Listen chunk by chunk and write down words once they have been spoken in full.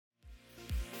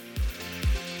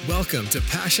Welcome to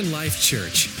Passion Life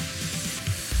Church.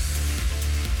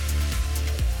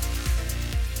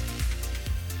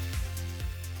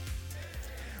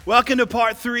 Welcome to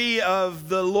part 3 of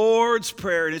the Lord's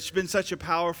Prayer, and it's been such a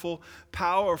powerful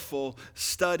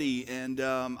study. And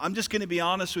I'm just going to be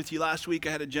honest with you. Last week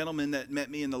I had a gentleman that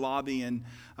met me in the lobby, and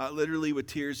literally with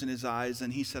tears in his eyes,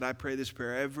 and he said, I pray this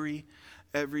prayer every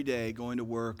day going to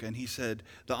work. And he said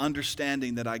the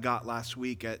understanding that I got last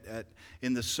week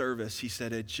in the service, he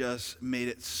said it just made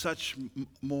it such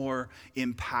more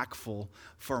impactful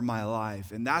for my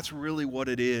life. And that's really what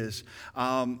it is.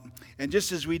 And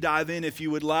just as we dive in, if you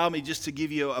would allow me just to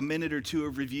give you a minute or two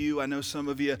of review. I know some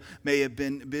of you may have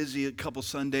been busy a couple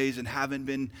Sundays and haven't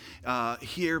been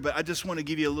here, but I just want to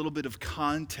give you a little bit of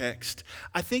context.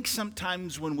 I think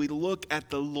sometimes when we look at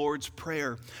the Lord's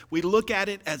Prayer, we look at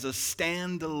it as a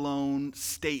standalone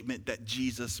statement that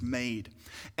Jesus made.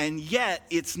 And yet,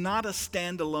 it's not a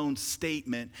standalone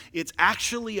statement. It's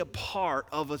actually a part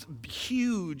of a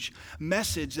huge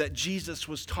message that Jesus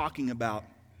was talking about.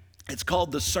 It's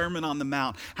called the Sermon on the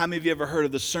Mount. How many of you ever heard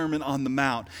of the Sermon on the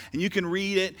Mount? And you can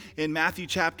read it in Matthew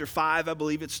chapter 5, I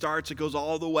believe it starts. It goes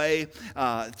all the way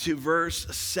to verse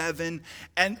 7.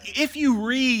 And if you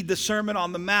read the Sermon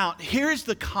on the Mount, here's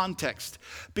the context.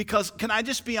 Because can I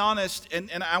just be honest, and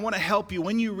I want to help you,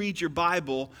 when you read your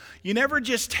Bible, you never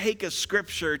just take a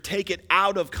scripture, take it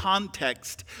out of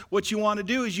context. What you want to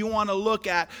do is you want to look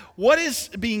at what is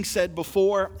being said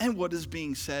before and what is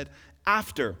being said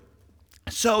after.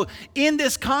 So in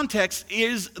this context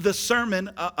is the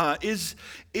sermon, is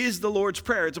the Lord's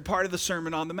Prayer. It's a part of the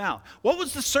Sermon on the Mount. What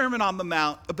was the Sermon on the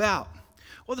Mount about?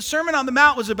 Well, the Sermon on the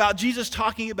Mount was about Jesus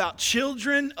talking about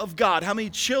children of God. How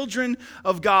many children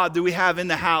of God do we have in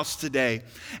the house today?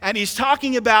 And he's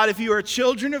talking about if you are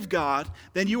children of God,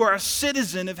 then you are a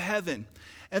citizen of heaven.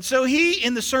 And so he,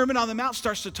 in the Sermon on the Mount,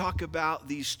 starts to talk about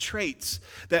these traits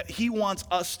that he wants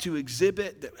us to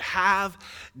exhibit, that have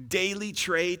daily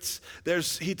traits.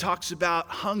 He talks about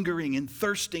hungering and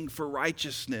thirsting for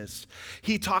righteousness.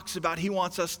 He talks about he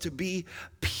wants us to be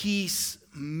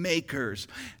peacemakers.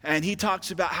 And he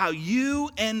talks about how you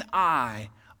and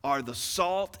I are the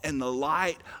salt and the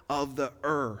light of the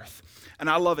earth. And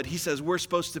I love it. He says we're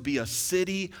supposed to be a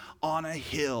city on a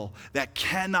hill that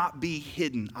cannot be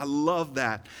hidden. I love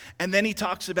that. And then he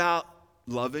talks about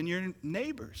loving your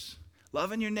neighbors.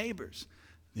 Loving your neighbors.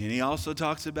 Then he also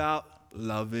talks about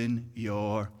loving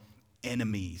your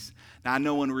enemies. Now, I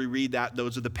know when we read that,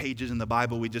 those are the pages in the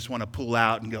Bible we just want to pull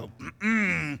out and go,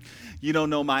 you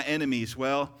don't know my enemies.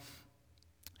 Well,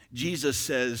 Jesus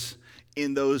says,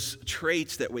 in those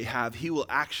traits that we have, he will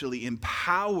actually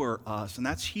empower us, and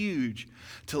that's huge,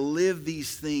 to live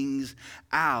these things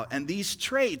out. And these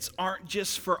traits aren't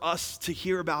just for us to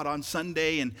hear about on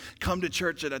Sunday and come to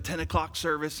church at a 10 o'clock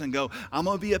service and go, I'm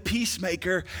going to be a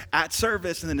peacemaker at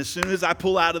service. And then as soon as I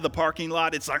pull out of the parking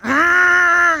lot, it's like, get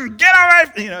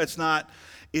away. It's not.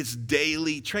 It's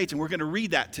daily traits. And we're going to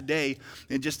read that today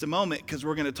in just a moment because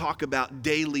we're going to talk about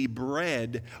daily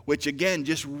bread, which again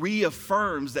just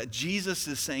reaffirms that Jesus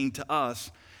is saying to us,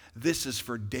 this is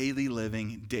for daily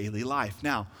living, daily life.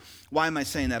 Now, why am I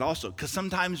saying that also? Because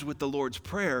sometimes with the Lord's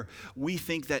Prayer, we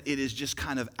think that it is just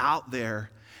kind of out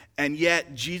there. And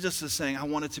yet, Jesus is saying, I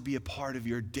want it to be a part of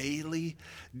your daily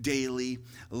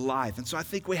life. And so I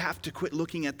think we have to quit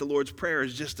looking at the Lord's Prayer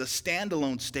as just a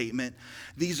standalone statement.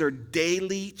 These are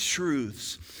daily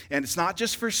truths. And it's not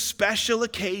just for special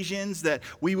occasions that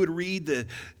we would read the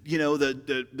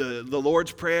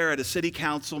Lord's Prayer at a city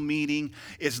council meeting.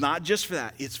 It's not just for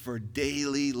that. It's for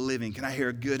daily living. Can I hear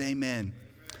a good amen?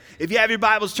 If you have your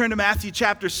Bibles, turn to Matthew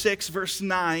chapter 6, verse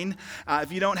 9.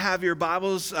 If you don't have your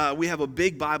Bibles, we have a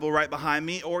big Bible right behind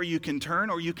me, or you can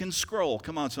turn or you can scroll.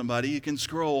 Come on, somebody. You can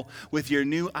scroll with your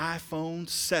new iPhone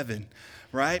 7,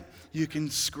 right? You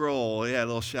can scroll. Yeah, a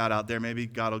little shout out there. Maybe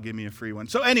God will give me a free one.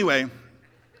 So anyway,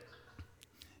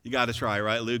 you got to try,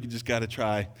 right, Luke? You just got to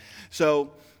try.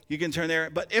 So you can turn there.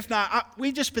 But if not,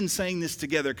 we've just been saying this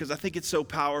together because I think it's so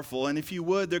powerful. And if you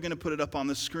would, they're going to put it up on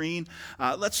the screen.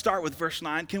 Let's start with verse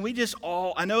 9. Can we just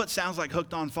I know it sounds like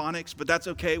hooked on phonics, but that's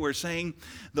okay. We're saying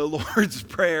the Lord's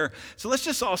Prayer. So let's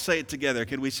just all say it together.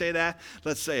 Can we say that?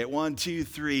 Let's say it. 1, 2,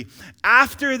 3.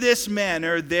 After this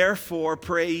manner, therefore,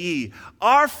 pray ye.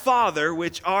 Our Father,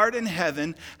 which art in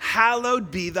heaven,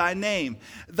 hallowed be thy name.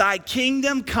 Thy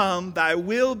kingdom come, thy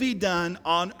will be done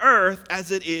on earth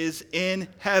as it is in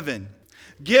heaven.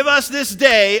 Give us this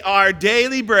day our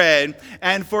daily bread,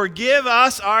 and forgive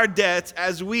us our debts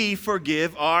as we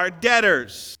forgive our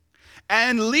debtors.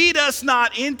 And lead us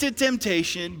not into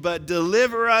temptation, but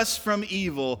deliver us from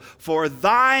evil. For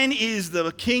thine is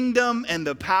the kingdom and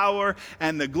the power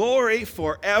and the glory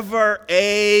forever.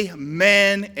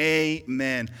 Amen.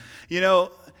 Amen. You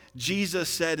know, Jesus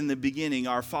said in the beginning,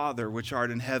 our Father, which art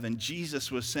in heaven.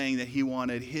 Jesus was saying that he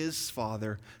wanted his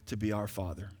Father to be our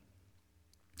Father.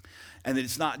 And that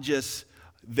it's not just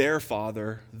their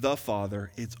Father, the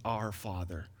Father, it's our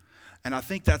Father. And I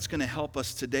think that's going to help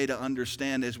us today to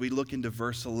understand as we look into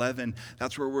verse 11.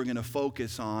 That's where we're going to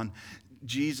focus on.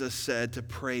 Jesus said to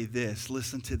pray this.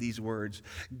 Listen to these words.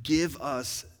 Give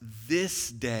us this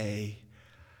day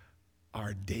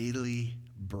our daily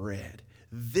bread.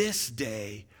 This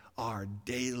day our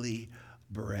daily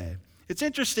bread. It's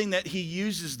interesting that he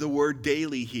uses the word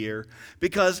daily here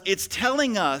because it's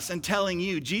telling us and telling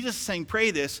you, Jesus is saying pray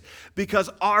this because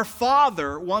our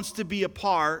Father wants to be a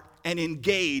part and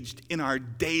engaged in our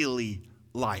daily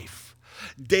life.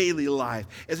 Daily life.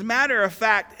 As a matter of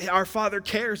fact, our Father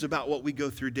cares about what we go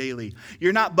through daily.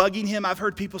 You're not bugging him. I've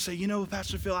heard people say,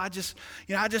 Pastor Phil, I just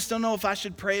don't know if I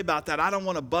should pray about that. I don't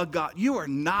want to bug God. You are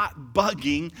not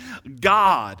bugging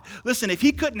God. Listen, if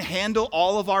he couldn't handle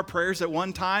all of our prayers at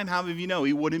one time, how many of you know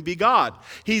he wouldn't be God?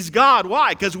 He's God.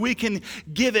 Why? Because we can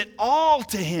give it all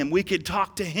to him. We can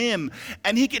talk to him,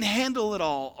 and he can handle it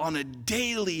all on a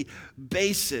daily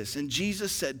basis. And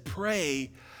Jesus said, pray,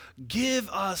 give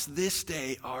us this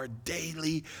day our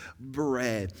daily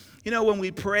bread. You know, when we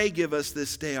pray, give us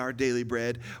this day our daily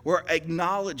bread, we're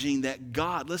acknowledging that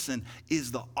God, listen,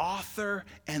 is the author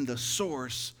and the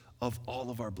source of all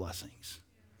of our blessings.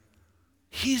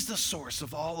 He's the source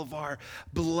of all of our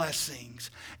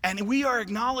blessings. And we are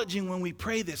acknowledging when we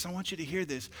pray this, I want you to hear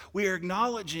this, we are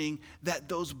acknowledging that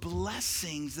those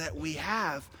blessings that we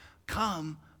have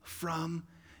come from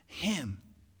him.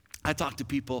 I talk to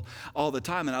people all the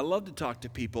time, and I love to talk to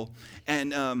people.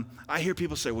 And I hear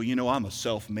people say, well, I'm a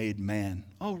self-made man.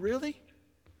 Oh, really?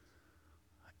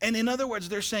 And in other words,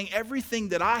 they're saying everything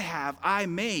that I have, I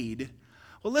made.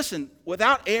 Well, listen,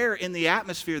 without air in the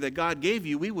atmosphere that God gave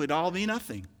you, we would all be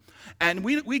nothing. And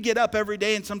we get up every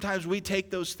day, and sometimes we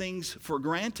take those things for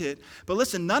granted. But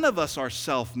listen, none of us are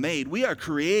self-made. We are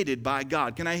created by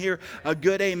God. Can I hear a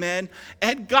good amen?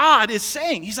 And God is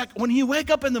saying, he's like, when you wake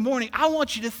up in the morning, I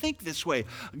want you to think this way.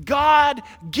 God,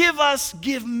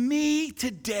 give me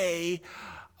today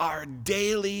our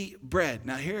daily bread.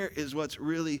 Now, here is what's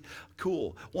really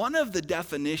cool. One of the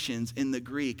definitions in the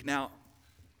Greek, now,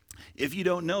 if you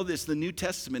don't know this, the New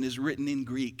Testament is written in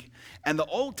Greek, and the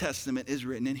Old Testament is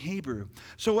written in Hebrew.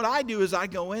 So what I do is I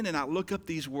go in and I look up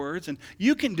these words, and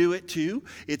you can do it too.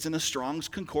 It's in a Strong's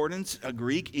Concordance, a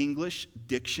Greek-English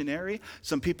dictionary.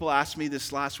 Some people asked me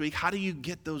this last week, how do you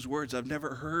get those words? I've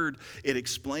never heard it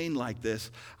explained like this.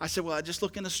 I said, well, I just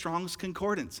look in a Strong's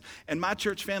Concordance. And my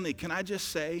church family, can I just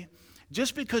say,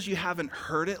 just because you haven't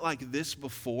heard it like this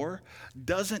before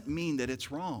doesn't mean that it's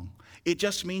wrong. It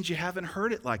just means you haven't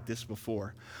heard it like this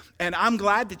before. And I'm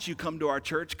glad that you come to our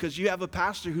church because you have a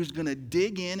pastor who's going to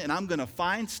dig in and I'm going to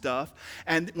find stuff.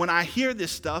 And when I hear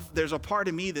this stuff, there's a part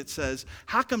of me that says,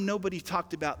 how come nobody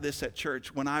talked about this at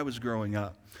church when I was growing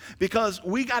up? Because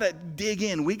we got to dig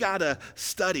in, we got to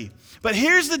study. But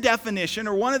here's the definition,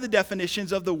 or one of the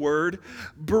definitions of the word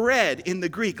bread in the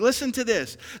Greek. Listen to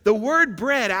this. The word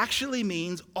bread actually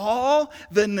means all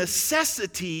the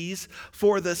necessities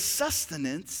for the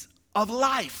sustenance of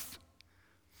life.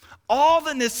 All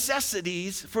the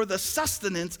necessities for the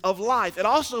sustenance of life. It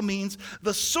also means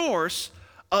the source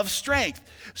of strength.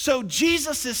 So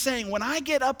Jesus is saying, when I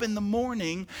get up in the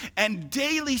morning and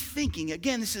daily thinking,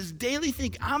 again, this is daily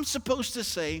thinking, I'm supposed to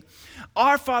say,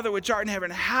 our Father which art in heaven,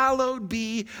 hallowed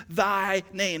be thy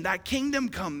name. Thy kingdom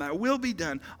come, thy will be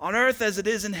done on earth as it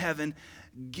is in heaven.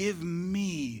 Give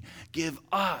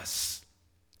us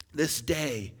this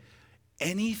day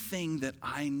anything that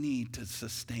I need to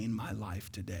sustain my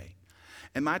life today.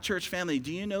 And my church family,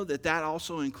 do you know that that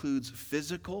also includes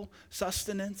physical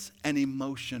sustenance and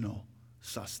emotional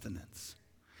sustenance?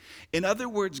 In other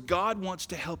words, God wants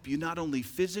to help you not only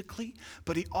physically,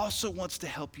 but he also wants to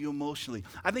help you emotionally.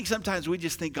 I think sometimes we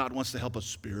just think God wants to help us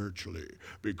spiritually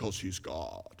because he's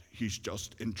God. He's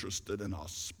just interested in our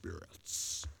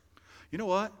spirits. You know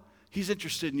what? He's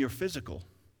interested in your physical.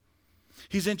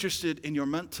 He's interested in your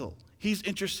mental. He's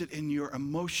interested in your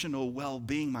emotional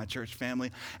well-being, my church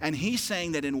family. And he's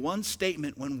saying that in one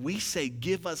statement, when we say,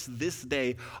 give us this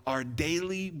day our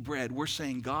daily bread, we're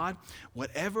saying, God,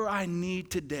 whatever I need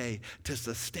today to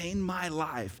sustain my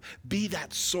life, be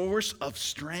that source of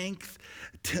strength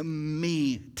to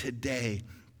me today.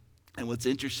 And what's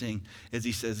interesting is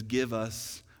he says, give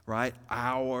us, right,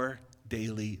 our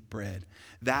daily bread.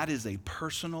 That is a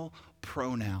personal,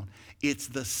 pronoun. It's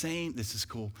the same, this is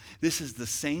cool. This is the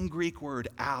same Greek word,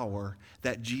 our,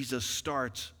 that Jesus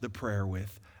starts the prayer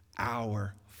with,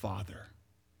 our Father.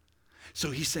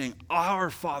 So he's saying, our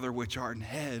Father which art in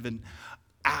heaven,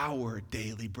 our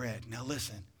daily bread. Now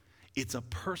listen, it's a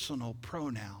personal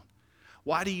pronoun.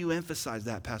 Why do you emphasize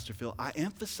that, Pastor Phil? I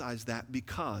emphasize that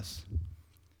because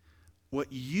what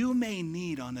you may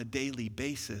need on a daily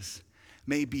basis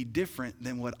may be different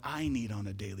than what I need on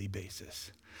a daily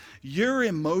basis. Your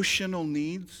emotional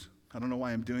needs, I don't know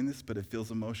why I'm doing this, but it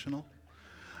feels emotional.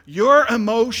 Your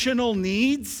emotional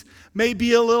needs may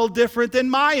be a little different than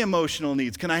my emotional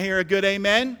needs. Can I hear a good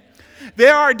amen?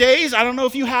 There are days, I don't know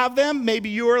if you have them, maybe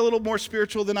you are a little more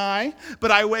spiritual than I,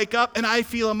 but I wake up and I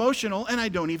feel emotional and I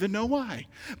don't even know why.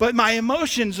 But my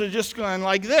emotions are just going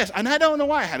like this, and I don't know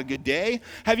why. I had a good day.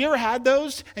 Have you ever had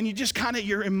those? And you just kind of,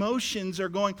 your emotions are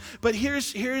going. But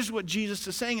here's what Jesus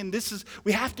is saying, and this is,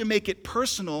 we have to make it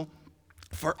personal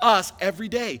for us every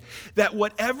day, that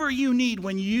whatever you need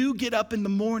when you get up in the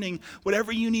morning, whatever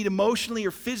you need emotionally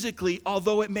or physically,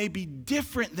 although it may be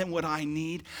different than what I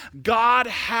need, God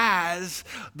has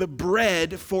the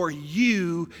bread for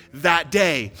you that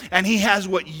day. And he has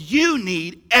what you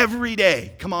need every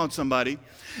day. Come on, somebody.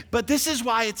 But this is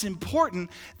why it's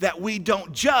important that we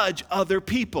don't judge other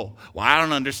people. Well, I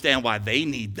don't understand why they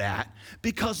need that.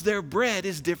 Because their bread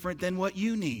is different than what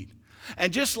you need.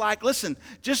 And just like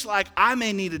I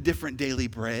may need a different daily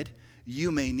bread,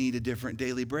 you may need a different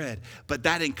daily bread. But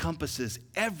that encompasses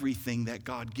everything that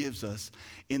God gives us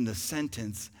in the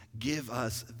sentence, give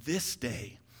us this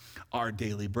day our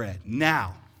daily bread.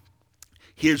 Now,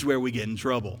 here's where we get in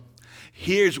trouble.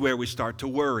 Here's where we start to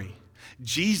worry.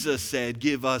 Jesus said,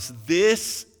 give us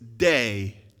this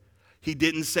day. He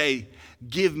didn't say,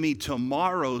 give me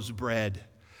tomorrow's bread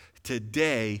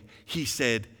today. He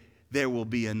said, there will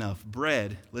be enough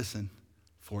bread, listen,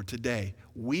 for today.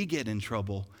 We get in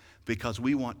trouble because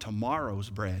we want tomorrow's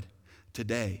bread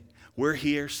today. We're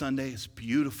here Sunday. It's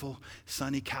beautiful,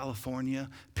 sunny California,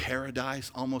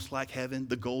 paradise, almost like heaven,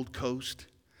 the Gold Coast,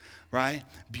 right?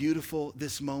 Beautiful.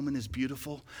 This moment is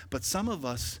beautiful. But some of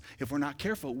us, if we're not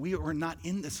careful, we are not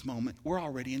in this moment. We're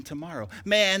already in tomorrow.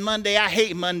 Man, Monday, I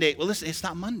hate Monday. Well, listen, it's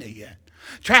not Monday yet.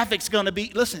 Traffic's going to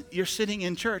be, listen, you're sitting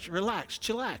in church. Relax,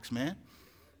 chillax, man.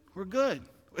 We're good.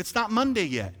 It's not Monday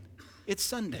yet. It's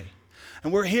Sunday.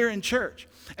 And we're here in church.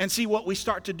 And see, what we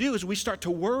start to do is we start to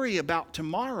worry about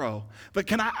tomorrow. But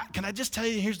can I just tell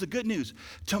you, here's the good news.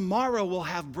 Tomorrow will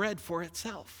have bread for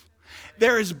itself.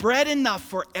 There is bread enough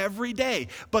for every day.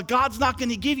 But God's not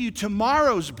going to give you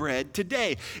tomorrow's bread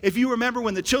today. If you remember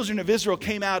when the children of Israel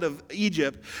came out of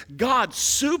Egypt, God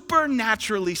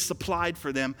supernaturally supplied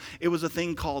for them. It was a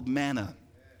thing called manna.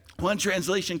 One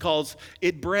translation calls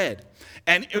it bread.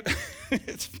 And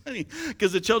it's funny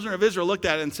because the children of Israel looked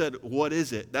at it and said, what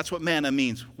is it? That's what manna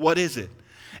means. What is it?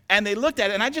 And they looked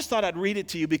at it, and I just thought I'd read it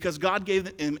to you because God gave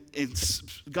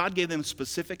them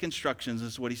specific instructions.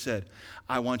 This is what he said.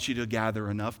 I want you to gather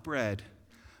enough bread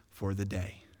for the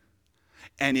day.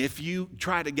 And if you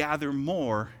try to gather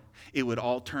more, it would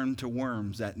all turn to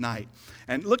worms at night.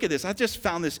 And look at this. I just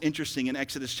found this interesting in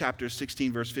Exodus chapter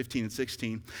 16, verse 15 and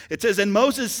 16. It says, and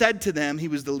Moses said to them, he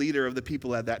was the leader of the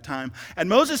people at that time, and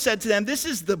Moses said to them, this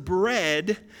is the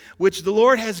bread which the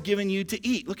Lord has given you to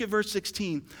eat. Look at verse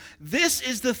 16. This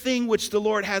is the thing which the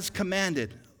Lord has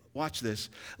commanded. Watch this.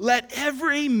 Let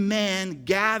every man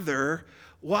gather,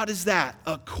 what is that?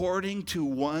 According to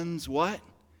one's what?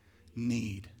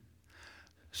 Need.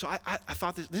 So I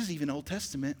thought this is even Old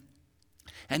Testament.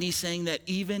 And he's saying that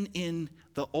even in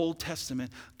the Old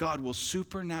Testament, God will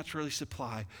supernaturally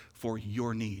supply for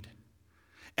your need.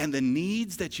 And the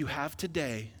needs that you have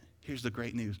today, here's the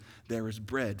great news, there is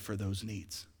bread for those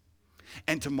needs.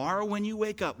 And tomorrow when you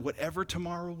wake up, whatever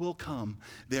tomorrow will come,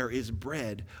 there is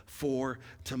bread for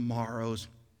tomorrow's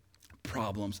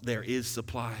problems. There is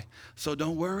supply. So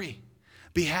don't worry.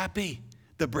 Be happy.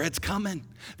 The bread's coming.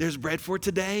 There's bread for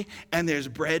today, and there's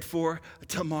bread for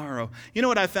tomorrow. You know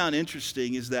what I found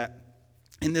interesting is that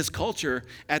in this culture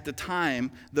at the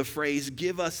time, the phrase,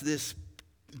 give us this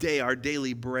day our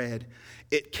daily bread,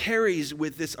 it carries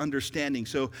with this understanding.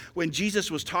 So when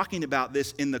Jesus was talking about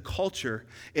this in the culture,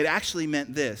 it actually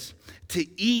meant this. To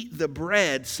eat the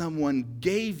bread someone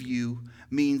gave you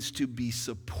means to be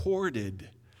supported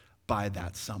by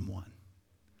that someone.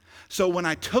 So when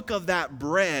I took of that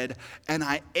bread and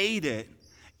I ate it,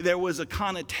 there was a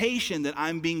connotation that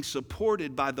I'm being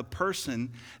supported by the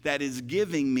person that is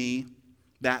giving me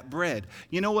that bread.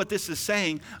 You know what this is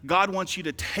saying? God wants you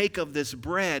to take of this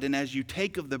bread, and as you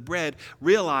take of the bread,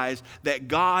 realize that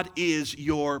God is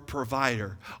your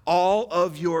provider. All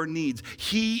of your needs.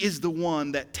 He is the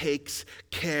one that takes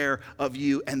care of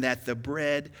you, and that the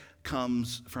bread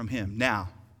comes from him. Now,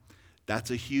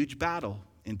 that's a huge battle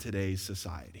in today's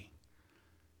society.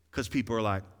 Because people are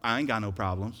like, I ain't got no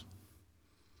problems.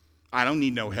 I don't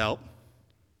need no help.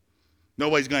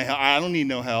 Nobody's going to help. I don't need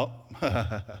no help.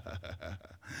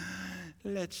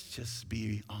 Let's just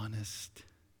be honest.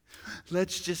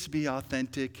 Let's just be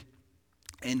authentic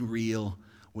and real.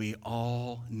 We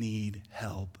all need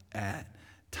help at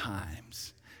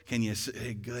times. Can you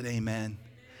say good amen?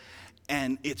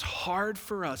 And it's hard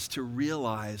for us to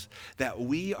realize that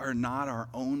we are not our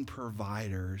own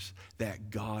providers, that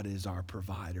God is our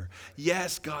provider.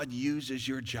 Yes, God uses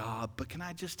your job, but can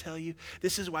I just tell you,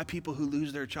 this is why people who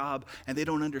lose their job and they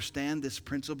don't understand this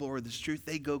principle or this truth,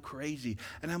 they go crazy.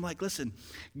 And I'm like, listen,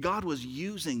 God was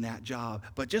using that job,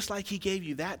 but just like he gave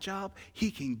you that job,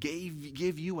 he can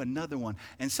give you another one.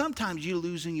 And sometimes you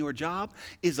losing your job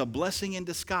is a blessing in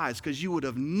disguise, because you would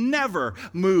have never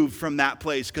moved from that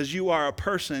place, because you are a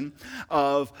person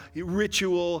of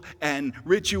ritual and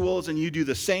rituals, and you do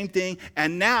the same thing,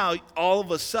 and now all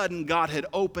of a sudden God had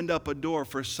opened up a door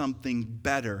for something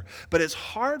better. But it's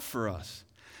hard for us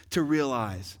to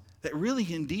realize that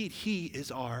really indeed he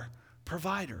is our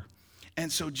provider.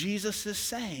 And so Jesus is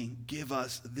saying, give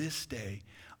us this day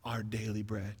our daily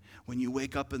bread. When you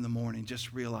wake up in the morning,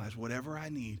 just realize whatever I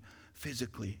need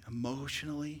physically,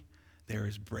 emotionally, there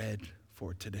is bread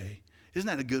for today. Isn't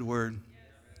that a good word?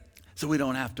 So we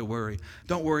don't have to worry.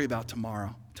 Don't worry about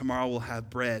tomorrow. Tomorrow will have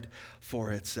bread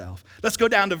for itself. Let's go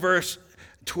down to verse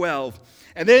 12.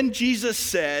 And then Jesus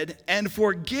said, and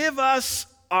forgive us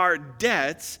our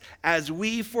debts as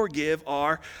we forgive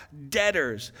our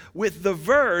debtors. With the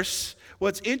verse,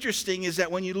 what's interesting is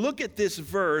that when you look at this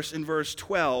verse in verse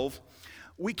 12,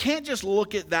 we can't just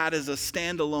look at that as a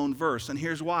standalone verse, and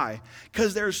here's why.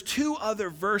 Because there's two other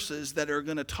verses that are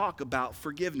going to talk about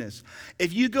forgiveness.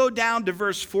 If you go down to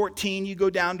verse 14, you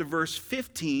go down to verse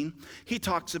 15, he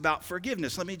talks about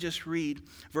forgiveness. Let me just read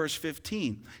verse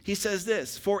 15. He says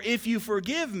this, for if you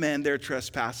forgive men their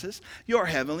trespasses, your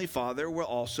heavenly Father will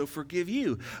also forgive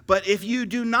you. But if you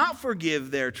do not forgive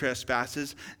their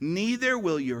trespasses, neither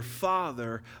will your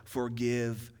Father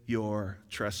forgive your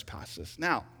trespasses.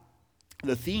 Now,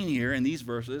 the theme here in these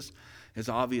verses is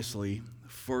obviously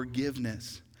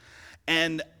forgiveness.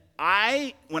 And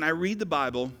when I read the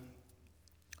Bible,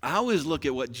 I always look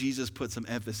at what Jesus put some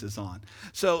emphasis on.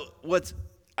 So what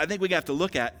I think we have to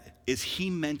look at is he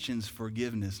mentions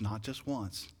forgiveness not just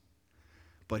once,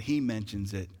 but he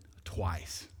mentions it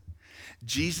twice.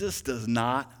 Jesus does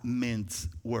not mince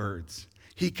words.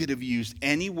 He could have used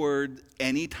any word,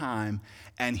 any time,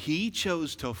 and he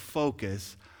chose to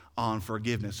focus on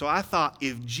forgiveness. So I thought,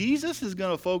 if Jesus is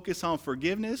going to focus on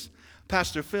forgiveness,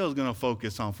 Pastor Phil is going to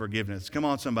focus on forgiveness. Come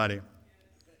on, somebody.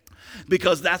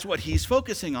 Because that's what he's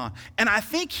focusing on. And I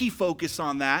think he focused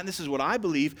on that, and this is what I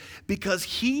believe, because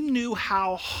he knew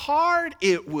how hard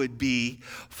it would be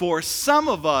for some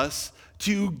of us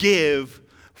to give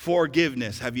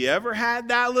forgiveness. Have you ever had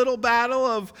that little battle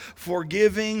of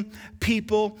forgiving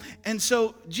people? And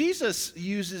so Jesus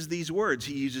uses these words.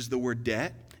 He uses the word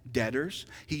debtors.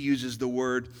 He uses the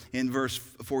word in verse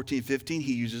 14, 15.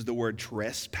 He uses the word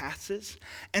trespasses.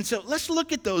 And so let's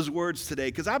look at those words today,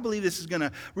 because I believe this is going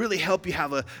to really help you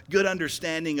have a good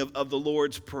understanding of the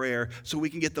Lord's Prayer, so we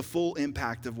can get the full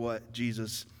impact of what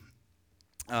Jesus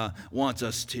wants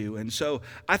us to. And so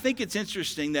I think it's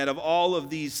interesting that of all of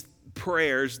these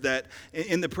prayers, that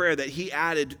in the prayer that he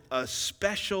added a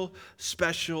special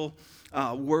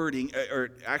wording,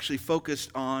 or actually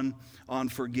focused on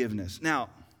forgiveness. Now,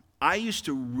 I used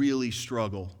to really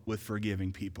struggle with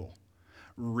forgiving people.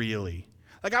 Really.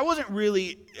 Like, I wasn't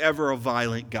really ever a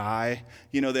violent guy.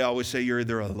 You know, they always say you're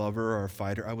either a lover or a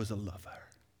fighter. I was a lover,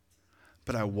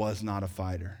 but I was not a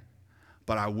fighter.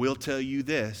 But I will tell you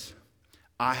this,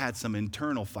 I had some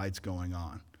internal fights going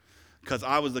on. Because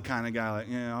I was the kind of guy like,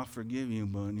 yeah, I'll forgive you,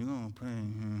 but you're going to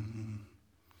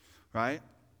pay. Right?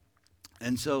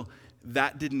 And so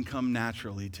that didn't come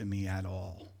naturally to me at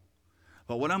all.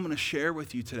 But what I'm going to share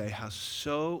with you today has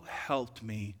so helped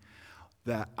me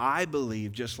that I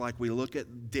believe, just like we look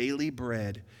at daily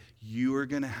bread, you are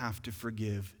going to have to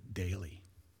forgive daily.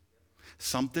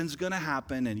 Something's going to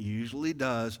happen, and it usually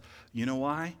does. You know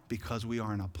why? Because we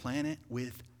are on a planet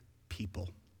with people.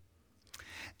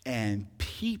 And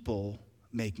people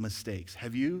make mistakes.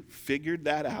 Have you figured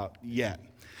that out yet?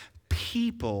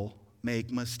 People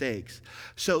make mistakes.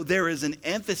 So there is an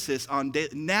emphasis on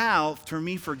now. For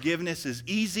me, forgiveness is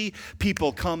easy.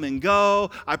 People come and go.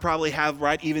 I probably have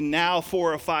even now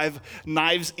 4 or 5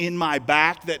 knives in my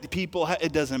back that people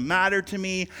it doesn't matter to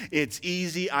me. It's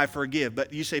easy. I forgive.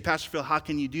 But you say, Pastor Phil, how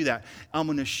can you do that? I'm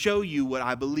going to show you what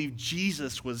I believe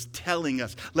Jesus was telling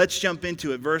us. Let's jump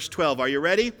into it. Verse 12. Are you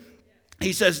ready?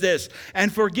 He says this,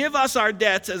 and forgive us our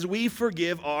debts as we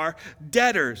forgive our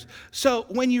debtors. So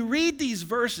when you read these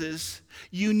verses,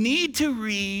 you need to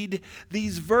read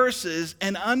these verses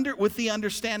and with the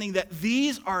understanding that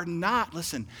these are not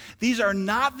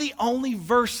the only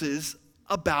verses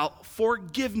about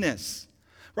forgiveness.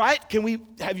 Right?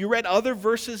 Have you read other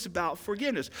verses about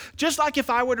forgiveness? Just like if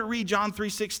I were to read John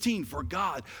 3:16, for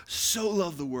God so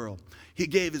loved the world, he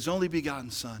gave his only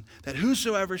begotten Son, that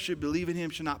whosoever should believe in him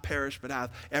should not perish but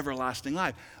have everlasting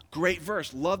life. Great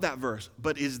verse. Love that verse.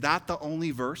 But is that the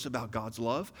only verse about God's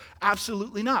love?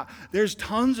 Absolutely not. There's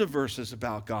tons of verses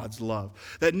about God's love,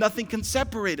 that nothing can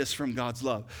separate us from God's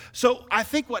love. So I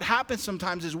think what happens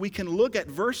sometimes is we can look at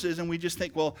verses and we just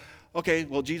think, okay,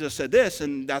 Jesus said this,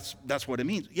 and that's what it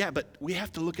means. Yeah, but we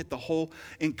have to look at the whole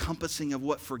encompassing of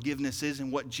what forgiveness is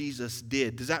and what Jesus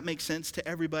did. Does that make sense to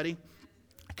everybody?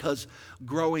 Because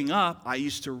growing up, I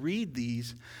used to read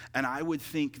these, and I would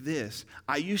think this.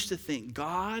 I used to think,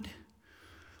 God,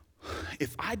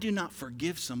 if I do not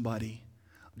forgive somebody,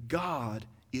 God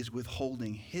is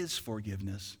withholding his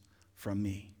forgiveness from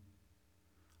me.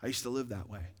 I used to live that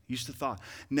way. Used to thought.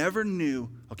 Never knew,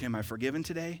 okay, am I forgiven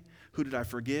today? Who did I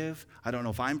forgive? I don't know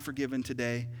if I'm forgiven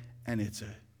today. And it's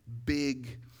a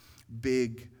big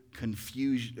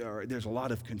confusion, or there's a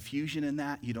lot of confusion in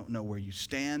that. You don't know where you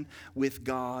stand with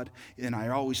God. And I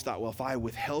always thought, if I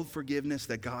withheld forgiveness,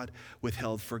 that God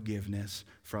withheld forgiveness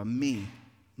from me.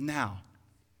 Now,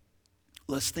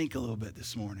 let's think a little bit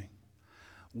this morning.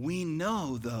 We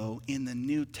know, though, in the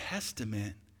New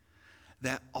Testament,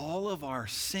 that all of our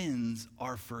sins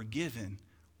are forgiven.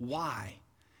 Why?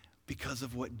 Because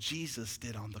of what Jesus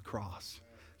did on the cross.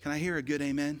 Can I hear a good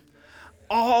amen?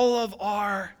 All of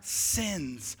our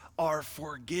sins are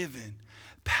forgiven,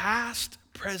 past,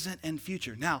 present, and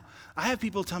future. Now, I have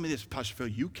people tell me this, Pastor Phil,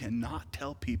 you cannot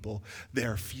tell people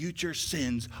their future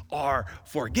sins are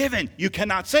forgiven. You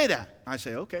cannot say that. I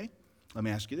say, okay, let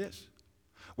me ask you this.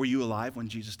 Were you alive when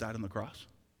Jesus died on the cross?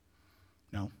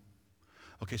 No.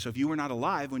 Okay, so if you were not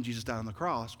alive when Jesus died on the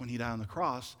cross, when he died on the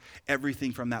cross,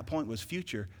 everything from that point was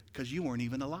future because you weren't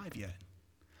even alive yet.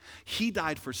 He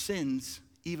died for sins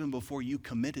even before you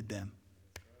committed them.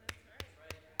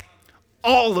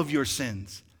 All of your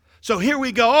sins. So here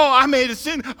we go. Oh, I made a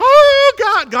sin. Oh,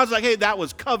 God. God's like, hey, that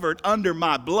was covered under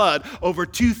my blood over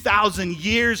 2,000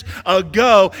 years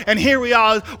ago. And here we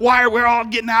are. Why are we all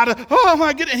getting out of, oh,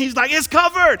 my goodness. And he's like, it's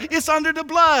covered. It's under the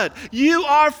blood. You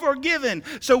are forgiven.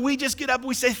 So we just get up and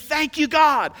we say, thank you,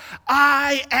 God.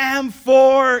 I am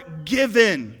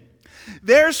forgiven.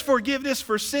 There's forgiveness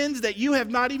for sins that you have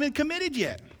not even committed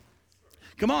yet.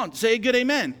 Come on, say a good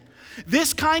amen.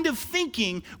 This kind of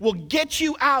thinking will get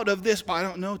you out of this. I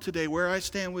don't know today where I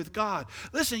stand with God.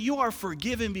 Listen, you are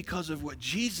forgiven because of what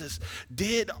Jesus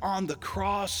did on the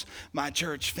cross, my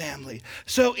church family.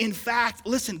 So in fact,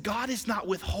 listen, God is not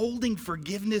withholding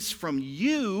forgiveness from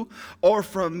you or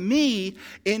from me.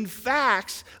 In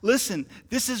fact, listen,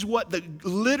 this is what the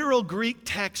literal Greek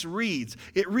text reads.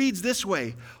 It reads this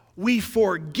way: we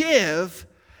forgive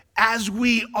as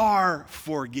we are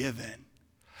forgiven.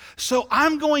 So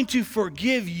I'm going to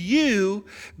forgive you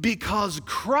because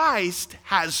Christ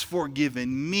has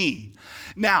forgiven me.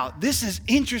 Now, this is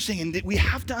interesting, and we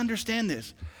have to understand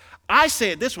this. I say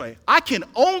it this way: I can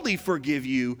only forgive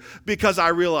you because I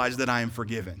realize that I am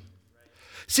forgiven.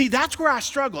 See, that's where I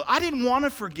struggle. I didn't want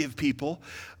to forgive people,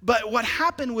 but what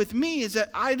happened with me is that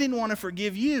I didn't want to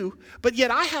forgive you, but yet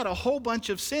I had a whole bunch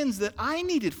of sins that I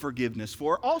needed forgiveness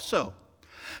for also.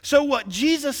 So what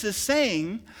Jesus is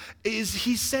saying is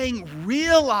he's saying,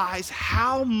 realize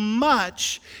how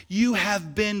much you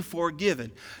have been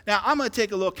forgiven. Now, I'm going to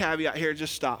take a little caveat here.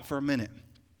 Just stop for a minute.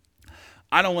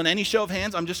 I don't want any show of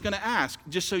hands. I'm just going to ask,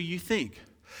 just so you think.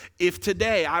 If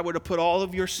today I were to put all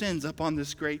of your sins up on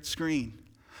this great screen,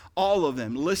 all of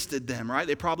them, listed them, right?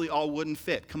 They probably all wouldn't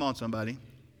fit. Come on, somebody.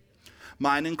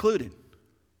 Mine included.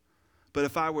 But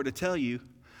if I were to tell you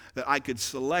that I could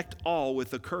select all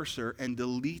with a cursor and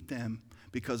delete them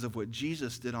because of what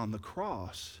Jesus did on the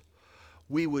cross,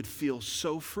 we would feel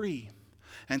so free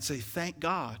and say, thank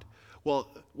God. Well,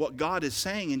 what God is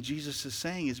saying and Jesus is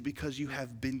saying is because you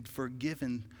have been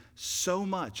forgiven so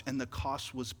much and the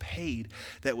cost was paid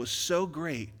that was so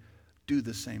great, do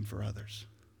the same for others.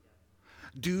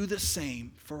 Do the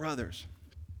same for others.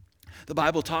 The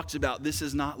Bible talks about this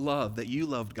is not love, that you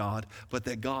loved God, but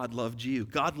that God loved you.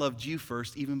 God loved you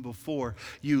first, even before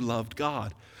you loved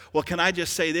God. Well, can I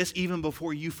just say this? Even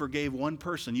before you forgave one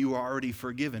person, you were already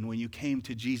forgiven when you came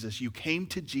to Jesus. You came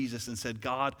to Jesus and said,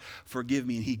 God, forgive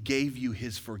me, and he gave you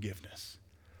his forgiveness.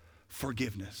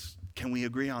 Forgiveness. Can we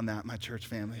agree on that, my church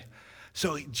family?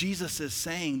 So Jesus is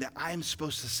saying that I'm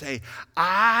supposed to say,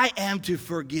 I am to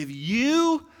forgive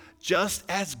you just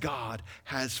as God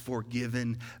has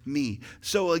forgiven me.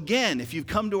 So again, if you've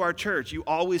come to our church, you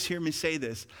always hear me say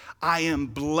this. I am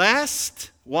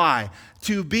blessed. Why?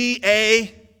 To be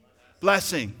a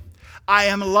blessing. I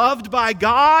am loved by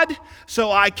God,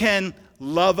 so I can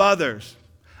love others.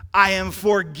 I am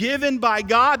forgiven by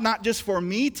God, not just for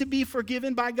me to be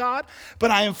forgiven by God, but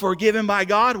I am forgiven by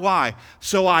God. Why?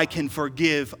 So I can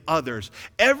forgive others.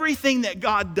 Everything that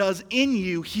God does in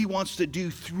you, he wants to do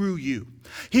through you.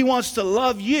 He wants to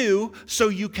love you so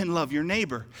you can love your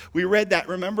neighbor. We read that,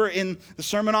 remember, in the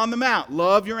Sermon on the Mount.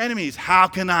 Love your enemies. How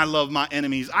can I love my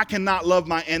enemies? I cannot love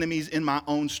my enemies in my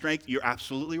own strength. You're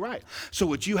absolutely right. So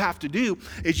what you have to do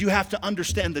is you have to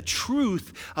understand the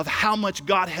truth of how much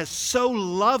God has so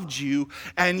loved you.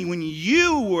 And when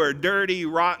you were dirty,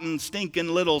 rotten, stinking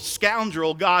little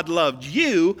scoundrel, God loved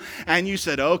you. And you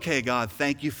said, okay, God,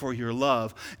 thank you for your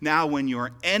love. Now when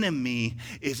your enemy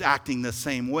is acting the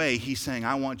same way, he's saying,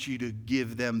 I want you to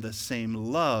give them the same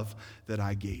love that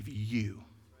I gave you.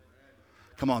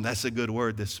 Come on, that's a good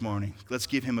word this morning. Let's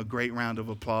give him a great round of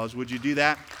applause. Would you do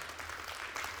that?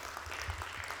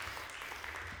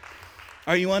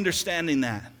 Are you understanding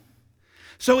that?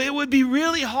 So it would be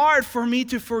really hard for me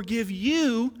to forgive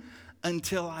you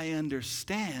until I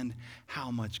understand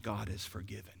how much God has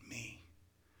forgiven me.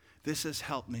 This has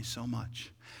helped me so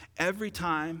much. Every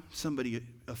time somebody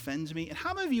offends me, and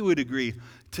how many of you would agree,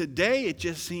 today it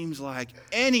just seems like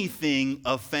anything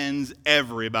offends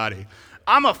everybody.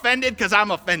 I'm offended because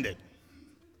I'm offended.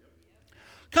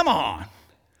 Come on.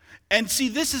 And see,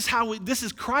 this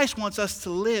is Christ wants us to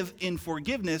live in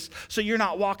forgiveness, so you're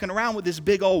not walking around with this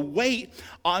big old weight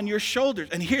on your shoulders.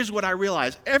 And here's what I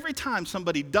realize. Every time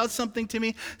somebody does something to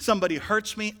me, somebody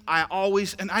hurts me,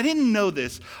 and I didn't know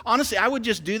this. Honestly, I would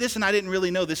just do this, and I didn't really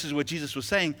know this is what Jesus was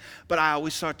saying, but I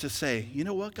always start to say, you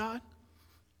know what, God?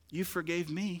 You forgave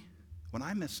me when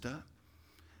I messed up.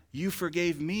 You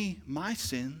forgave me my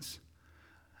sins.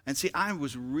 And see, I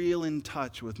was real in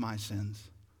touch with my sins.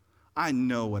 I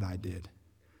know what I did.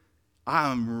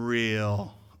 I'm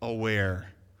real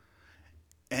aware.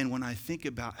 And when I think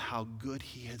about how good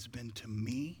he has been to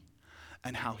me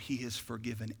and how he has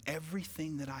forgiven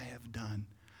everything that I have done,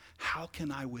 how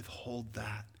can I withhold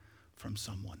that from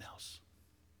someone else?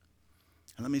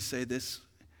 And let me say this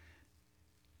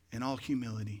in all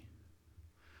humility.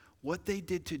 What they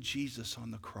did to Jesus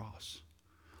on the cross,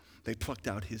 they plucked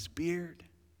out his beard,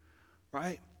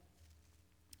 right?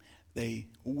 They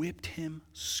whipped him,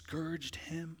 scourged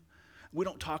him. We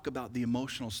don't talk about the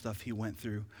emotional stuff he went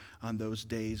through on those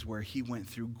days where he went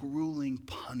through grueling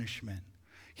punishment.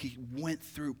 He went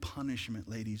through punishment,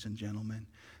 ladies and gentlemen,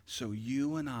 so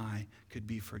you and I could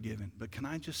be forgiven. But can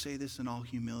I just say this in all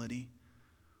humility?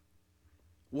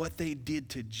 What they did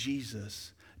to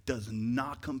Jesus does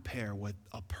not compare what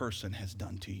a person has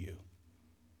done to you.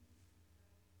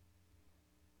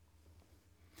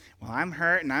 Well, I'm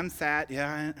hurt and I'm sad.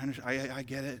 Yeah, I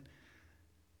get it.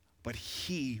 But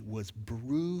he was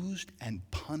bruised and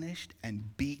punished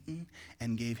and beaten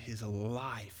and gave his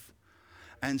life.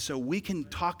 And so we can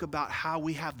talk about how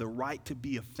we have the right to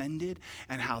be offended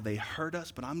and how they hurt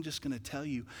us. But I'm just going to tell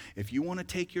you, if you want to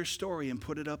take your story and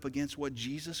put it up against what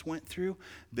Jesus went through,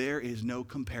 there is no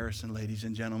comparison, ladies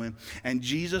and gentlemen. And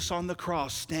Jesus on the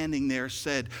cross standing there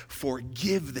said,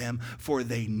 forgive them, for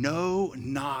they know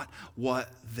not what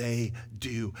they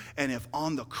do. And if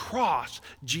on the cross,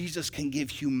 Jesus can give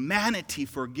humanity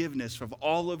forgiveness of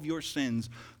all of your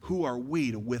sins, who are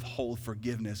we to withhold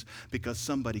forgiveness because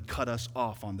somebody cut us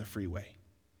off on the freeway?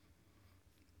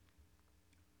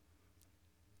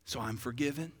 So I'm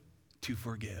forgiven to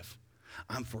forgive.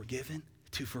 I'm forgiven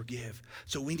to forgive.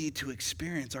 So we need to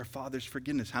experience our Father's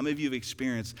forgiveness. How many of you have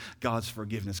experienced God's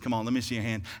forgiveness? Come on, let me see your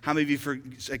hand. How many of you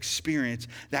have experienced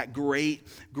that great,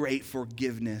 great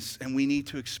forgiveness? And we need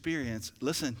to experience,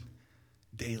 listen,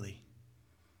 daily.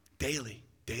 Daily.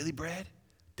 Daily bread,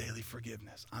 daily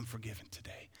forgiveness. I'm forgiven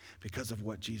today because of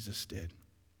what Jesus did.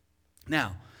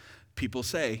 Now, people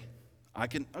say,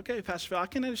 okay, Pastor Phil, I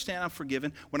can understand I'm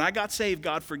forgiven. When I got saved,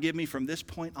 God forgive me from this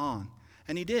point on.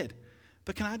 And he did.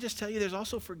 But can I just tell you, there's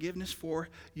also forgiveness for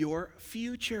your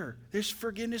future. There's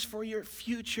forgiveness for your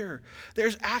future.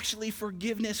 There's actually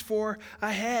forgiveness for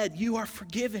ahead. You are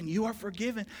forgiven. You are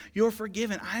forgiven. You're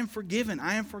forgiven. I am forgiven.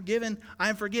 I am forgiven. I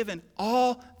am forgiven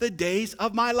all the days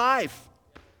of my life.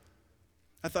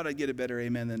 I thought I'd get a better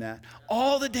amen than that.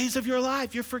 All the days of your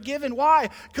life, you're forgiven.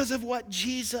 Why? Because of what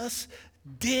Jesus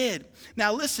did.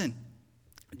 Now listen.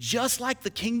 Just like the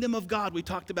kingdom of God we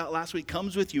talked about last week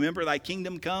comes with you. Remember, thy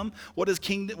kingdom come? What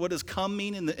does come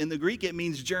mean in the Greek? It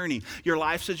means journey. Your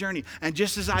life's a journey. And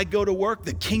just as I go to work,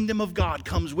 the kingdom of God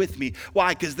comes with me.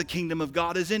 Why? Because the kingdom of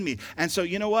God is in me. And so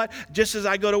you know what? Just as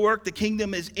I go to work, the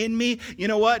kingdom is in me. You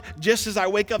know what? Just as I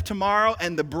wake up tomorrow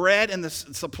and the bread and the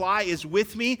supply is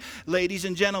with me, ladies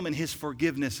and gentlemen, his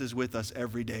forgiveness is with us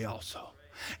every day also.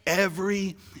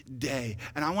 Every day.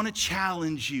 And I want to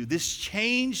challenge you. This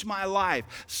changed my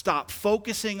life. Stop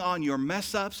focusing on your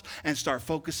mess ups and start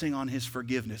focusing on his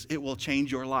forgiveness. It will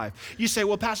change your life. You say,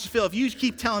 well, Pastor Phil, if you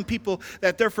keep telling people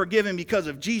that they're forgiven because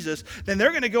of Jesus, then they're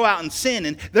going to go out and sin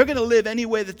and they're going to live any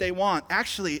way that they want.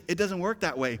 Actually, it doesn't work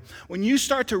that way. When you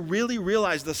start to really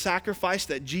realize the sacrifice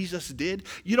that Jesus did,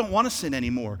 you don't want to sin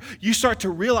anymore. You start to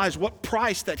realize what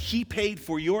price that he paid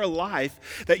for your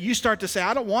life, that you start to say,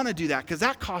 I don't want to do that because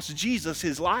that cost Jesus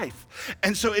his life.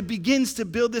 And so it begins to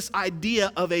build this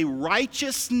idea of a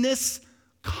righteousness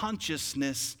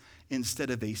consciousness instead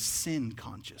of a sin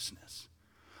consciousness.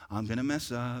 I'm going to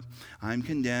mess up. I'm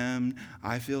condemned.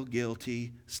 I feel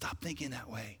guilty. Stop thinking that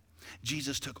way.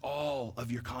 Jesus took all of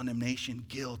your condemnation,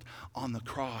 guilt on the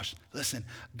cross. Listen,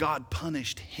 God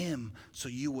punished him so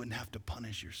you wouldn't have to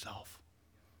punish yourself.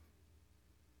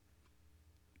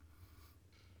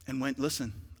 And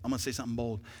listen, I'm going to say something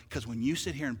bold, because when you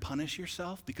sit here and punish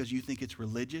yourself because you think it's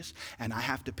religious and I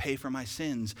have to pay for my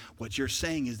sins, what you're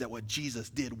saying is that what Jesus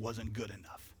did wasn't good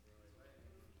enough.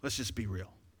 Let's just be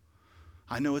real.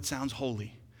 I know it sounds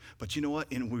holy, but you know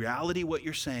what? In reality, what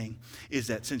you're saying is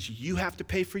that since you have to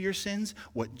pay for your sins,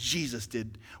 what Jesus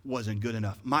did wasn't good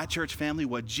enough. My church family,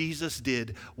 what Jesus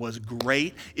did was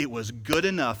great. It was good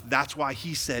enough. That's why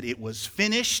he said it was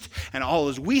finished. And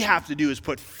all we have to do is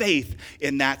put faith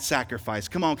in that sacrifice.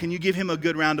 Come on, can you give him a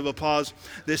good round of applause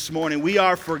this morning? We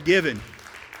are forgiven.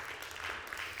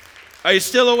 Are you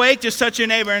still awake? Just touch your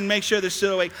neighbor and make sure they're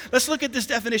still awake. Let's look at this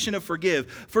definition of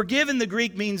forgive. Forgive in the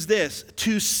Greek means this: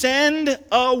 to send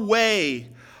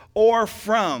away or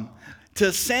from.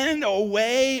 To send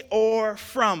away or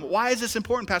from. Why is this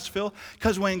important, Pastor Phil?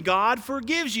 Because when God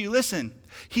forgives you, listen,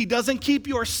 he doesn't keep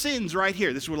your sins right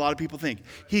here. This is what a lot of people think.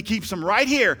 He keeps them right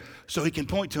here so he can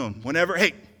point to them whenever,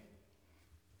 hey.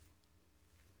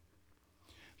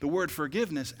 The word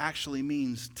forgiveness actually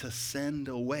means to send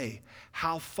away.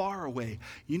 How far away?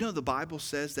 You know, the Bible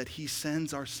says that he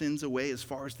sends our sins away as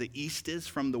far as the east is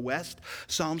from the west.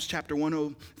 Psalms chapter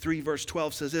 103 verse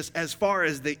 12 says this: as far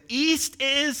as the east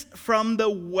is from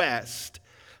the west,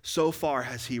 so far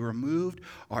has he removed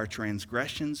our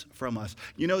transgressions from us.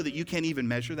 You know that you can't even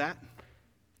measure that?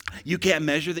 You can't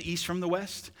measure the east from the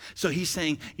west? So he's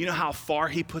saying, you know how far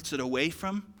he puts it away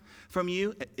from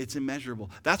you? It's immeasurable.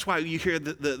 That's why you hear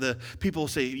the people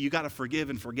say, you got to forgive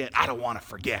and forget. I don't want to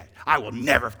forget. I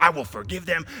will forgive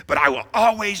them, but I will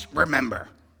always remember.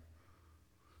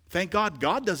 Thank God,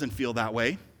 God doesn't feel that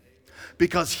way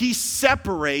because he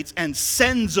separates and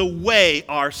sends away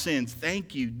our sins.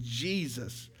 Thank you,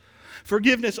 Jesus.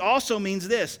 Forgiveness also means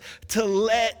this: to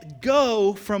let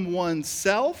go from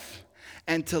oneself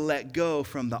and to let go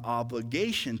from the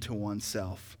obligation to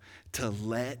oneself, to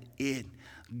let it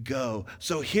go.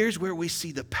 So here's where we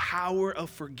see the power of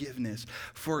forgiveness.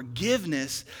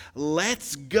 Forgiveness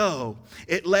lets go.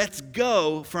 It lets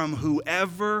go from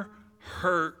whoever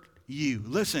hurt you.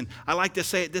 Listen, I like to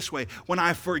say it this way. When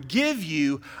I forgive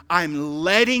you, I'm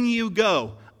letting you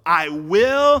go. I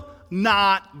will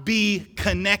not be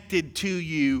connected to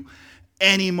you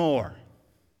anymore.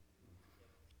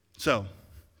 So,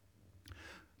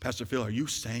 Pastor Phil, are you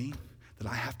saying that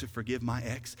I have to forgive my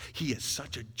ex? He is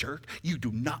such a jerk. You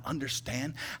do not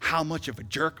understand how much of a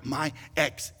jerk my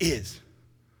ex is.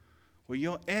 Well,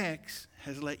 your ex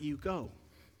has let you go.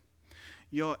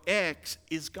 Your ex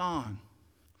is gone.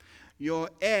 Your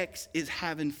ex is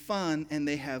having fun and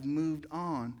they have moved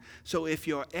on. So if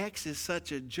your ex is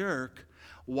such a jerk,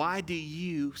 why do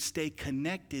you stay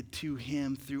connected to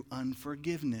him through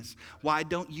unforgiveness? Why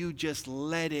don't you just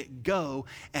let it go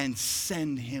and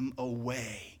send him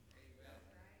away?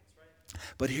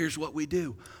 But here's what we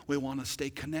do. We want to stay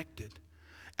connected.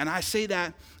 And I say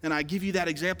that, and I give you that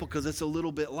example because it's a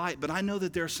little bit light, but I know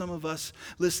that there are some of us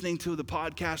listening to the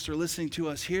podcast or listening to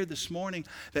us here this morning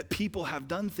that people have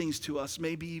done things to us,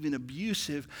 maybe even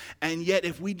abusive, and yet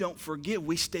if we don't forgive,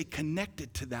 we stay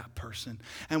connected to that person.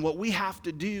 And what we have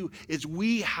to do is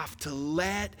we have to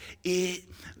let it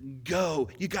go.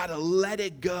 You got to let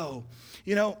it go.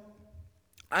 You know,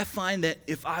 I find that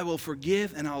if I will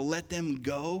forgive and I'll let them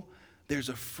go, there's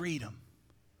a freedom.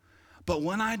 But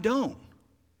when I don't,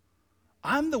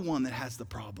 I'm the one that has the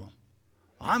problem.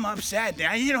 I'm upset.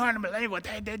 Now, you don't believe what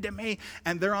they did to me.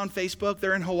 And they're on Facebook.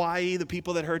 They're in Hawaii. The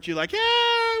people that hurt you, like, yeah,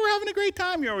 we're having a great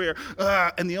time over here.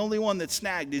 And the only one that's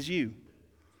snagged is you.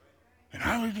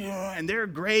 And they're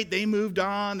great. They moved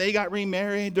on. They got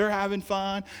remarried. They're having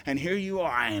fun. And here you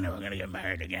are. I ain't never going to get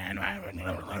married again.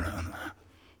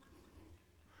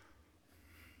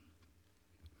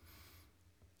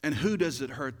 And who does it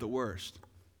hurt the worst?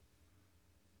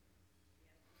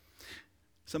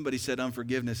 Somebody said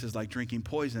unforgiveness is like drinking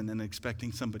poison and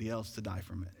expecting somebody else to die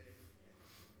from it.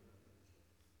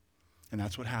 And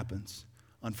that's what happens.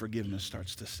 Unforgiveness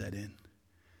starts to set in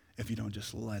if you don't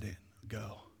just let it go.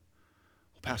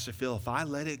 Well, Pastor Phil, if I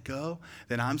let it go,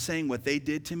 then I'm saying what they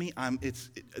did to me, I'm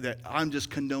just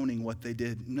condoning what they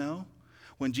did. No.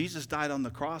 When Jesus died on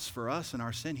the cross for us and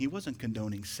our sin, he wasn't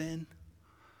condoning sin.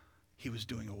 He was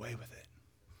doing away with it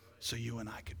so you and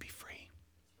I could be free.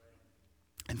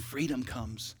 And freedom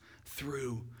comes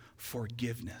through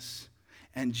forgiveness.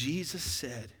 And Jesus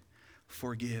said,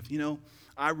 forgive. You know,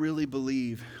 I really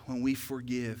believe when we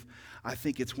forgive, I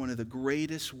think it's one of the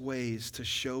greatest ways to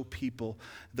show people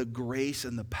the grace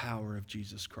and the power of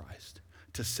Jesus Christ.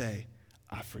 To say,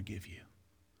 I forgive you.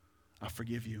 I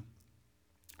forgive you.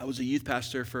 I was a youth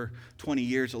pastor for 20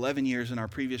 years, 11 years in our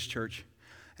previous church.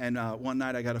 And one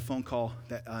night I got a phone call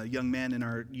that a young man in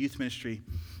our youth ministry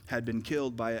had been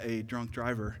killed by a drunk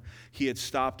driver. He had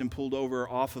stopped and pulled over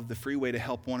off of the freeway to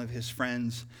help one of his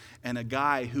friends. And a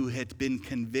guy who had been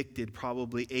convicted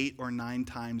probably 8 or 9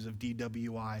 times of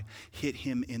DWI hit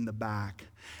him in the back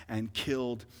and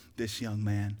killed this young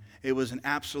man. It was an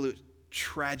absolute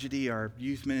tragedy. Our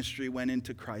youth ministry went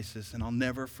into crisis. And I'll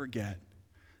never forget,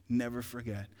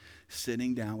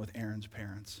 sitting down with Aaron's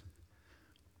parents.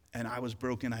 And I was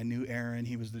broken. I knew Aaron.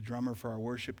 He was the drummer for our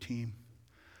worship team.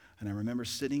 And I remember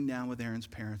sitting down with Aaron's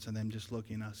parents and them just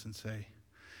looking at us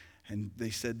and they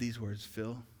said these words,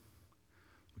 Phil,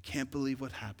 we can't believe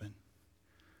what happened,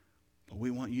 but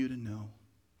we want you to know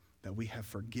that we have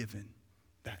forgiven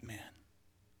that man.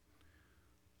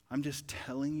 I'm just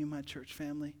telling you, my church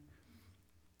family,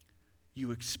 you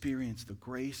experience the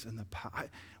grace and the power.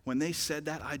 When they said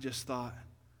that, I just thought,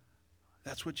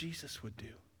 that's what Jesus would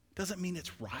do. Doesn't mean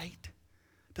it's right.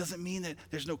 Doesn't mean that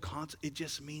there's no consequence. It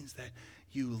just means that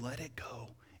you let it go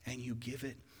and you give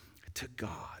it to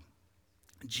God.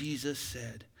 Jesus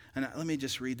said, and let me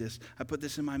just read this. I put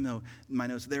this in my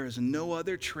notes. There is no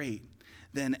other trait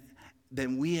than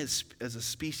we as a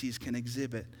species can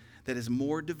exhibit that is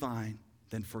more divine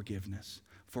than forgiveness.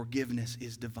 Forgiveness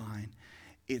is divine.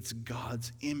 It's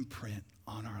God's imprint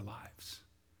on our lives.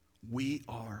 We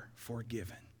are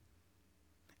forgiven.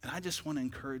 And I just want to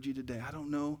encourage you today. I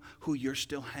don't know who you're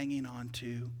still hanging on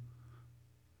to,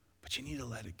 but you need to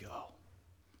let it go.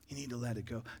 You need to let it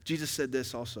go. Jesus said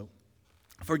this also.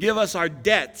 Forgive us our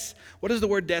debts. What does the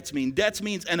word debts mean? Debts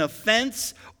means an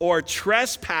offense or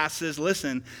trespasses,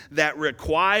 listen, that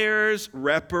requires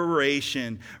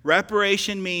reparation.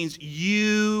 Reparation means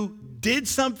you did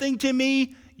something to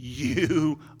me,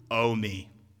 you owe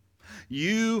me.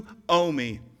 You owe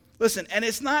me. Listen, and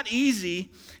it's not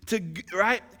easy to,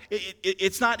 right?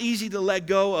 It's not easy to let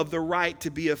go of the right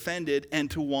to be offended and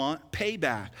to want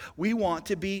payback. We want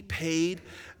to be paid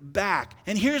back.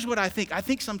 And here's what I think. I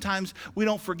think sometimes we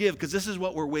don't forgive because this is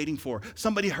what we're waiting for.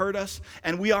 Somebody hurt us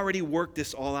and we already worked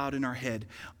this all out in our head.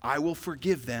 I will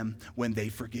forgive them when they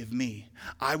forgive me.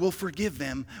 I will forgive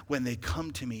them when they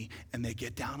come to me and they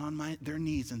get down on their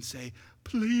knees and say,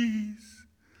 please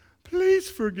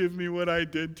forgive me what I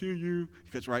did to you.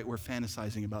 Because, right, we're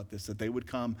fantasizing about this, that they would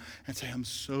come and say, I'm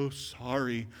so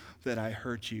sorry that I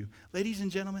hurt you. Ladies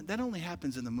and gentlemen, that only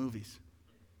happens in the movies.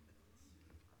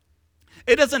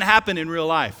 It doesn't happen in real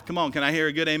life. Come on, can I hear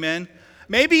a good amen?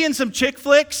 Maybe in some chick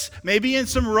flicks, maybe in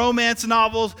some romance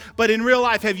novels, but in real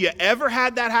life, have you ever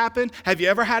had that happen? Have you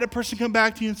ever had a person come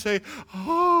back to you and say,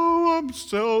 oh, I'm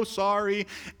so sorry?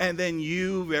 And then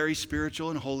you, very spiritual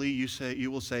and holy,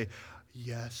 you will say,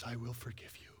 yes, I will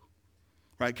forgive you.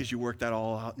 Right? Because you worked that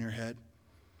all out in your head.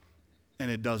 And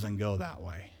it doesn't go that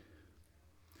way.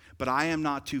 But I am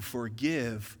not to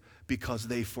forgive because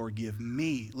they forgive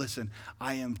me. Listen,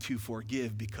 I am to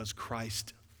forgive because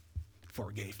Christ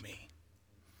forgave me.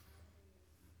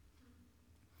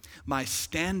 My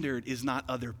standard is not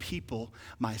other people.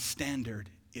 My standard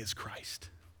is Christ.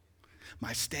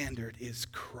 My standard is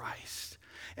Christ.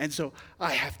 And so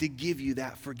I have to give you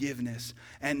that forgiveness.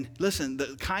 And listen,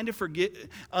 the kind of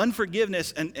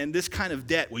unforgiveness and this kind of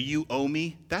debt, well, you owe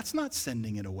me, that's not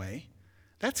sending it away.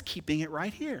 That's keeping it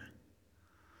right here.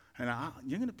 And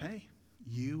you're going to pay.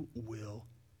 You will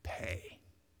pay.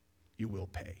 You will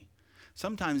pay.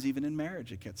 Sometimes even in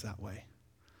marriage it gets that way.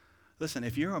 Listen,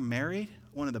 if you're married,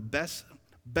 one of the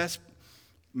best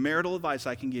marital advice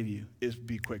I can give you is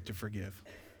be quick to forgive.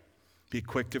 Be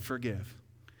quick to forgive.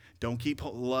 Don't keep,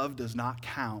 love does not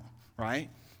count, right?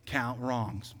 Count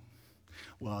wrongs.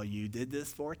 Well, you did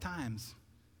this 4 times.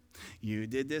 You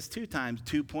did this 2 times,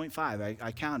 2.5.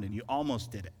 I counted. You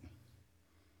almost did it.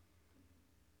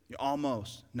 You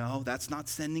almost. No, that's not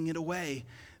sending it away.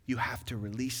 You have to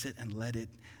release it and let it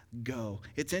go.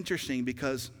 It's interesting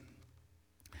because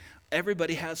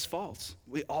everybody has faults.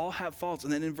 We all have faults.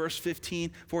 And then in verse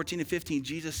 14 and 15,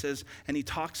 Jesus says, and he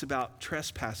talks about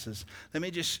trespasses. Let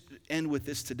me just end with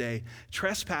this today.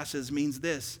 Trespasses means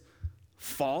this: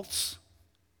 faults.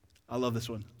 I love this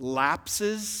one.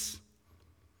 Lapses.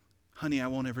 Honey, I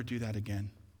won't ever do that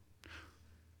again.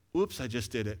 Oops, I just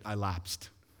did it. I lapsed.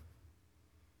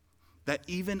 That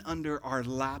even under our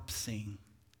lapsing,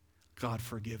 God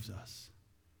forgives us.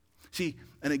 See,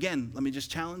 and again, let me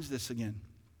just challenge this again.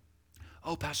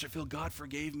 Oh, Pastor Phil, God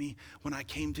forgave me when I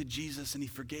came to Jesus and he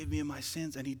forgave me of my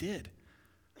sins, and he did.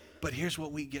 But here's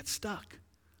what we get stuck.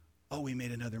 Oh, we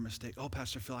made another mistake. Oh,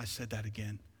 Pastor Phil, I said that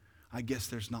again. I guess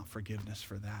there's not forgiveness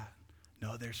for that.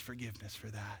 No, there's forgiveness for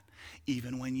that.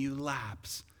 Even when you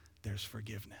lapse, there's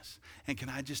forgiveness. And can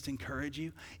I just encourage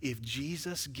you, if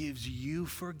Jesus gives you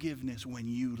forgiveness when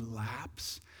you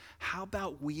lapse, how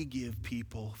about we give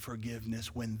people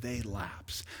forgiveness when they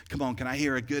lapse? Come on, can I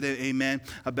hear a good amen,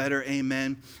 a better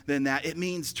amen than that? It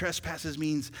means, trespasses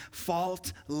means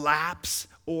fault, lapse,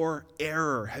 or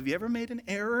error. Have you ever made an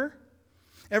error?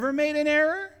 Ever made an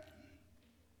error?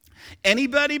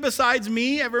 Anybody besides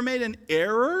me ever made an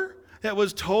error that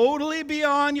was totally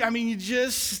beyond you? I mean,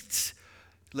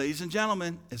 ladies and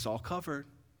gentlemen, it's all covered.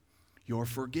 You're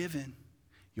forgiven.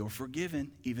 You're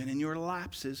forgiven, even in your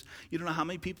lapses. You don't know how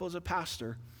many people as a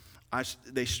pastor,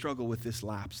 they struggle with this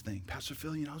lapse thing. Pastor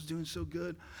Phil, I was doing so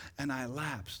good, and I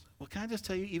lapsed. Well, can I just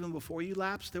tell you, even before you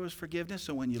lapsed, there was forgiveness.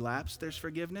 So when you lapse, there's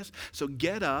forgiveness. So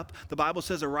get up. The Bible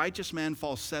says a righteous man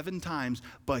falls 7 times,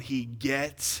 but he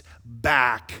gets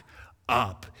back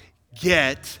up.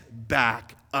 Get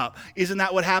back up. Isn't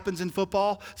that what happens in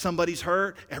football? Somebody's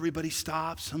hurt, everybody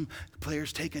stops, some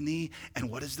players take a knee, and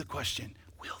what is the question?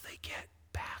 Will they get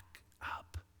back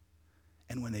up?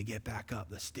 And when they get back up,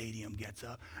 the stadium gets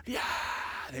up. Yeah,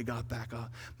 they got back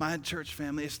up. My church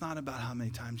family, it's not about how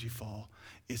many times you fall.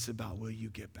 It's about will you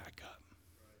get back up?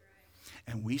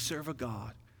 And we serve a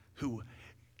God who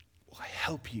will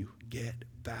help you get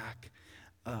back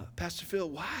Pastor Phil,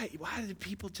 why did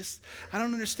people I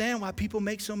don't understand why people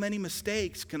make so many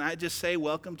mistakes. Can I just say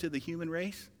welcome to the human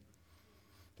race?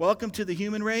 Welcome to the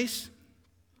human race.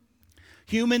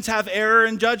 Humans have error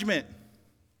and judgment.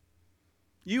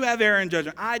 You have error and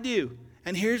judgment. I do.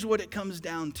 And here's what it comes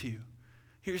down to.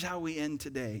 Here's how we end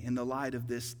today in the light of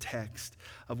this text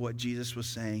of what Jesus was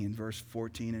saying in verse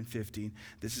 14 and 15.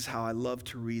 This is how I love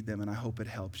to read them, and I hope it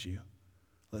helps you.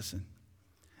 Listen.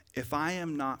 If I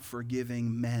am not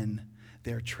forgiving men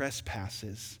their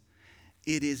trespasses,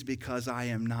 it is because I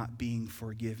am not being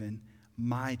forgiven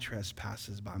my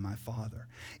trespasses by my Father.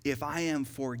 If I am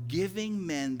forgiving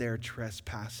men their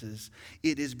trespasses,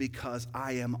 it is because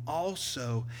I am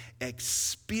also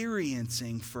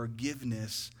experiencing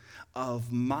forgiveness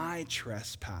of my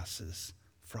trespasses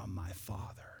from my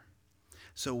Father.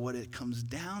 So what it comes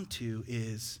down to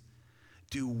is,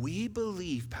 do we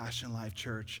believe, Passion Life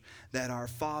Church, that our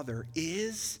Father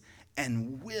is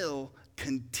and will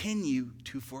continue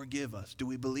to forgive us? Do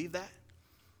we believe that?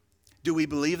 Do we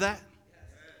believe that?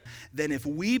 Yes. Then if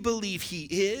we believe He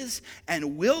is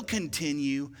and will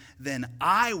continue, then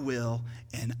I will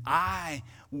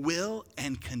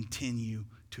and continue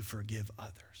to forgive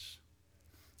others.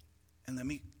 And let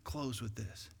me close with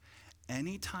this.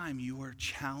 Anytime you are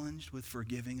challenged with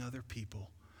forgiving other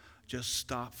people, just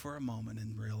stop for a moment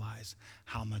and realize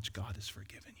how much God has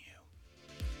forgiven you.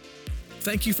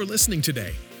 Thank you for listening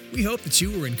today. We hope that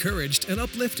you were encouraged and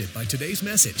uplifted by today's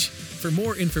message. For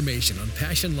more information on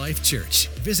Passion Life Church,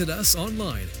 visit us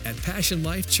online at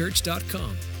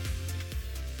passionlifechurch.com.